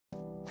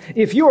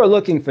If you are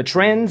looking for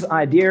trends,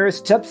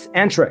 ideas, tips,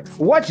 and tricks,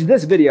 watch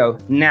this video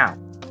now.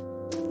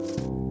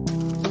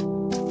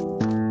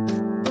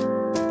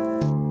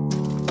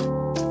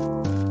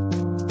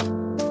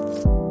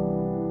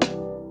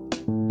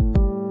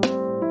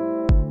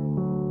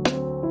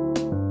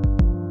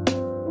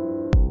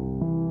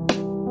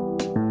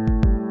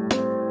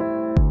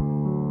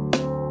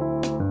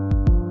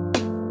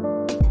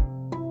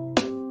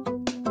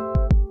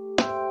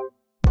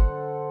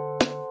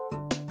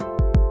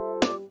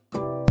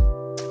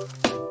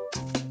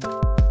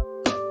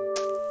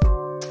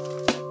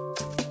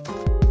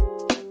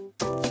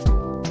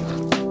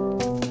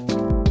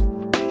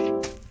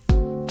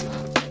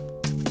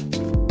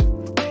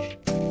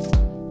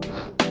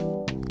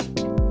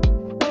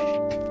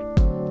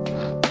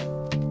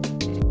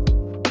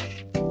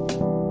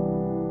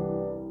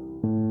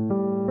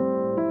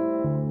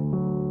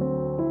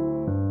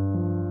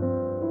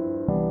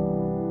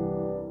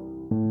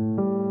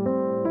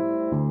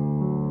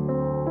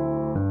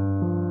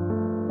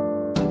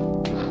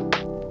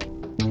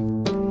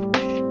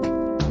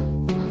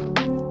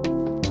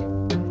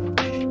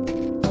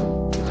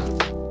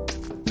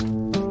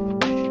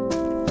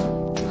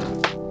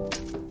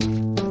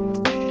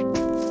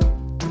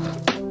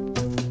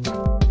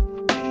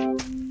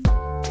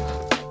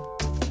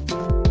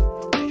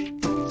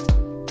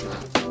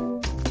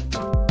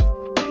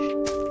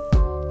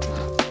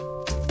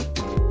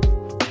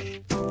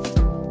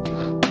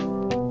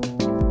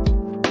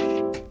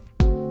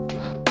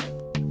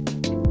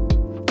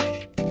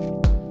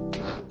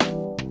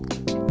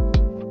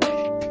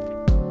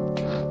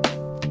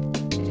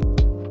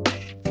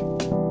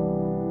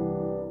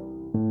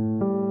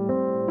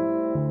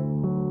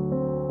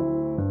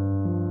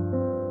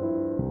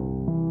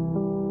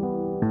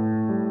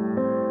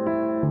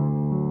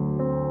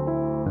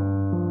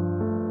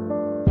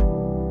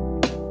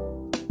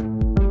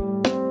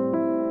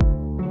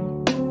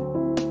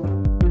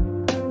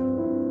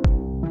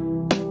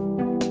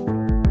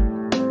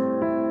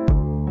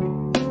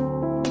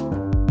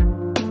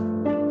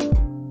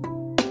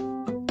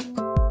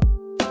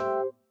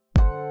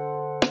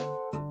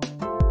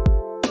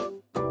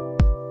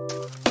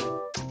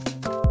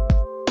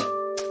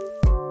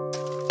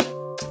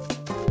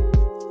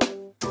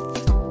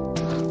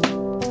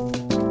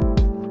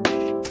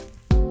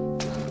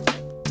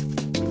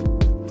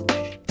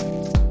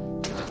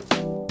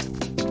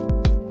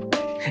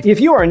 If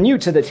you are new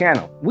to the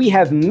channel, we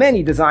have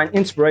many design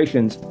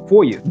inspirations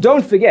for you.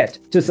 Don't forget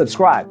to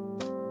subscribe.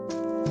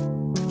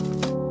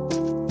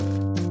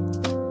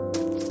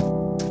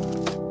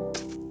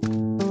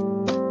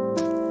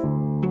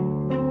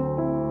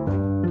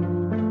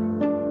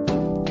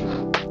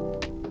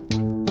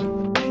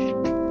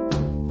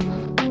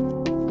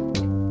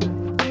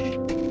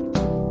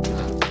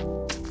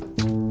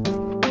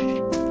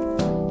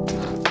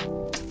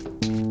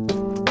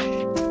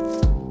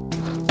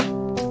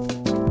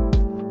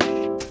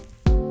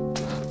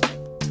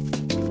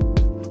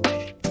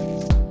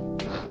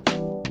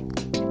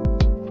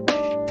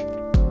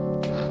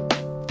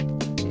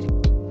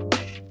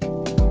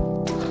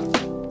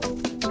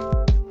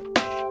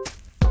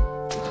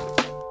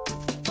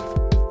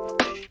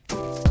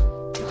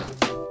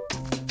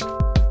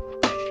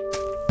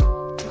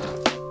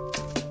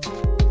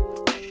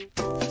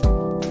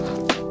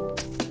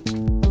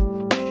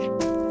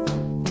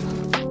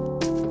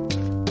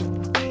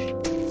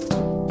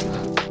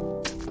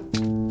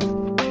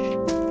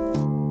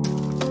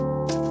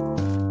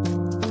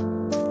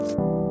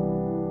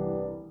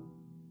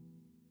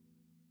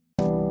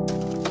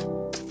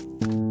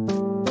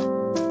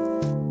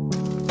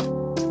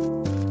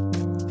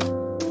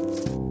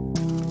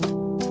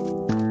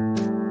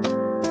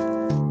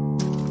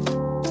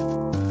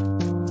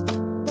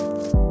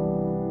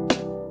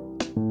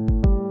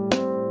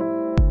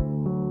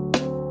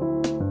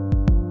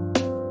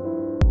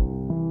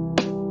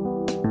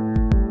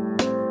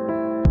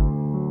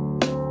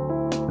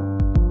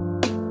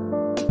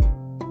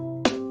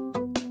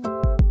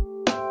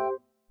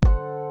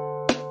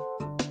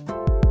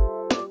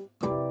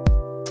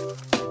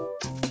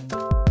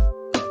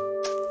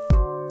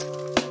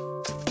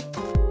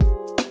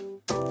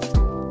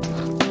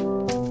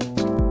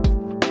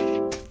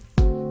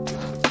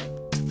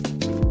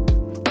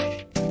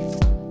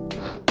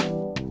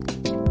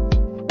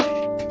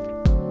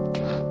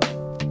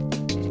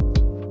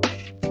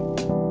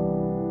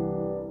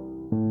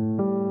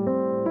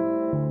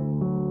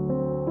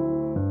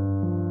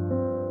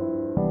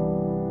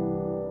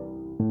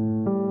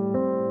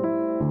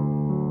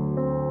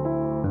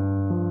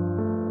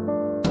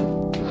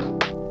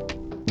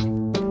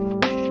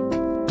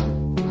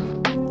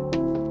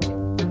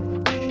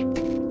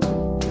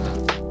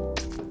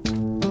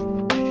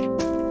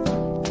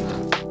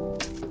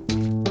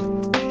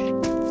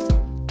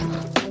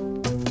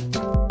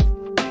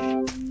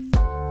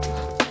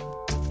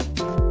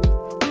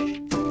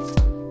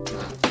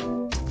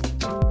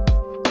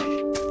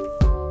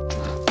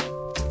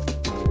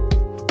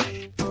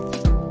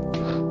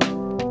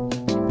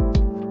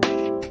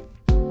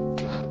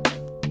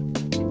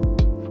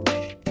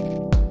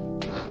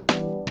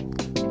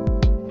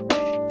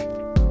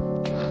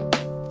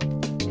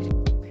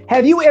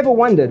 Have you ever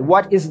wondered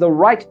what is the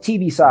right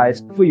TV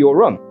size for your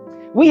room?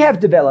 We have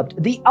developed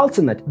the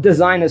ultimate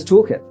designer's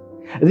toolkit.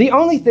 The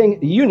only thing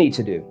you need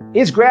to do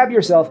is grab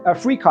yourself a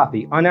free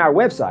copy on our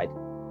website,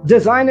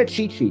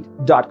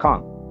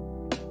 designercheatsheet.com.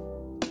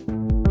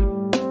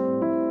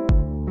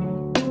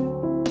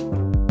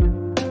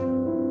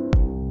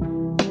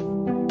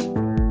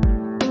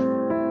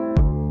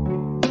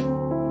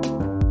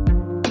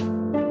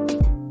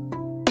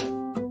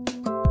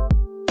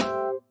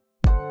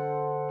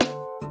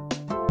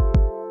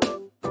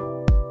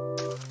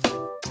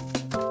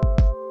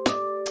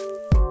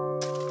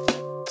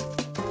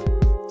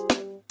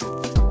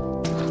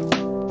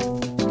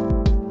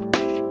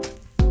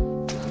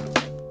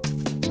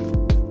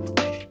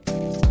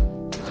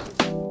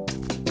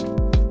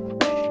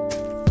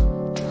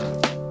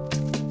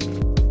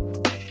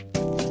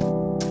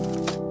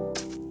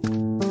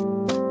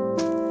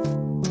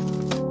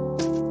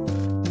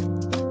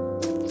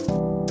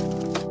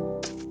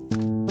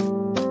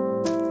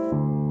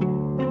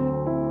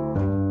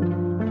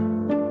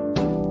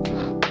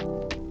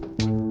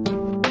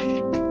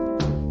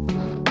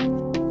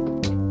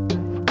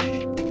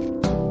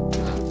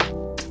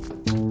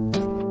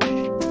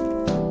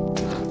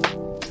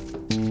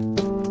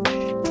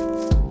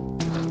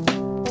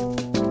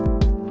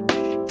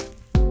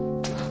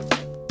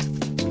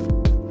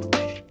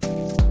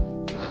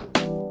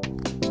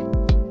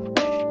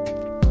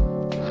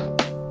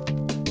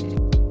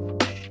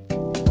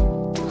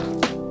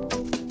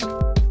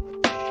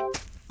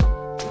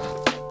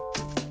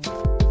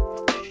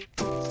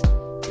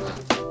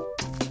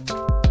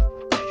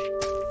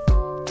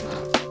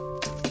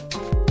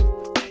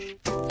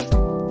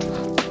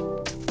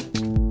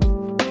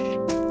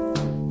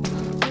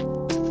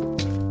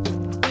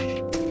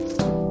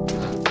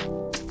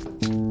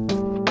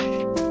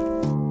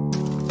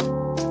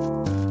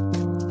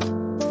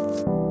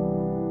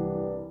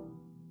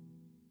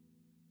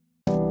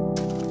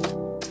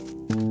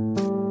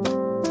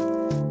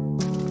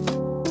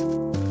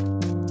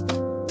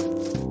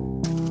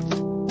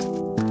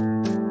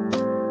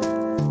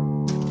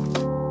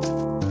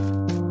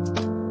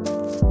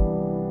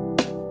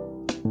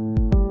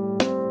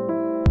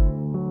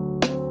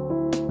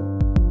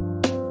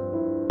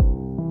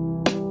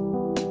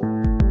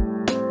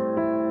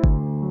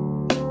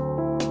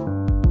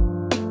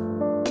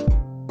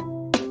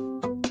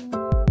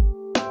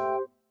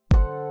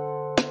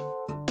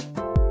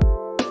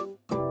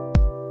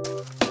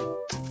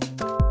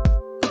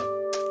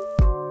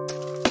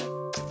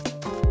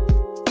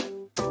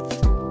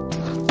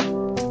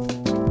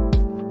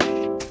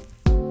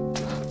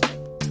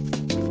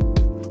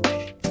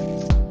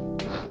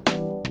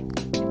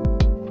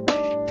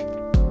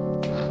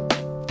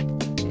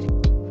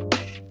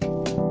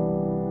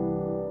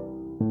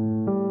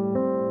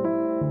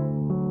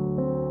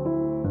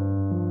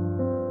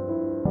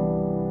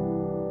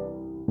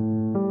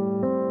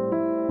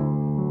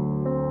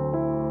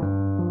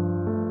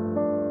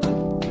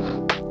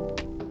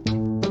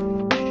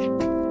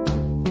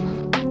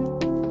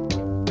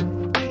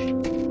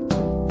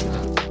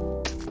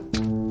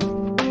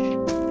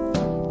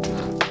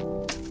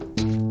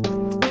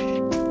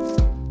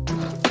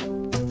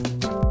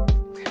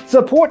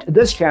 Support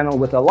this channel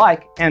with a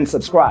like and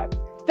subscribe.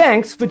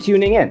 Thanks for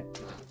tuning in.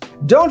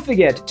 Don't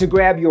forget to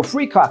grab your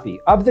free copy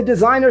of the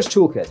Designer's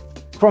Toolkit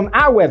from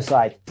our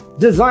website,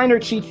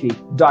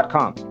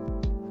 designercheatsheet.com.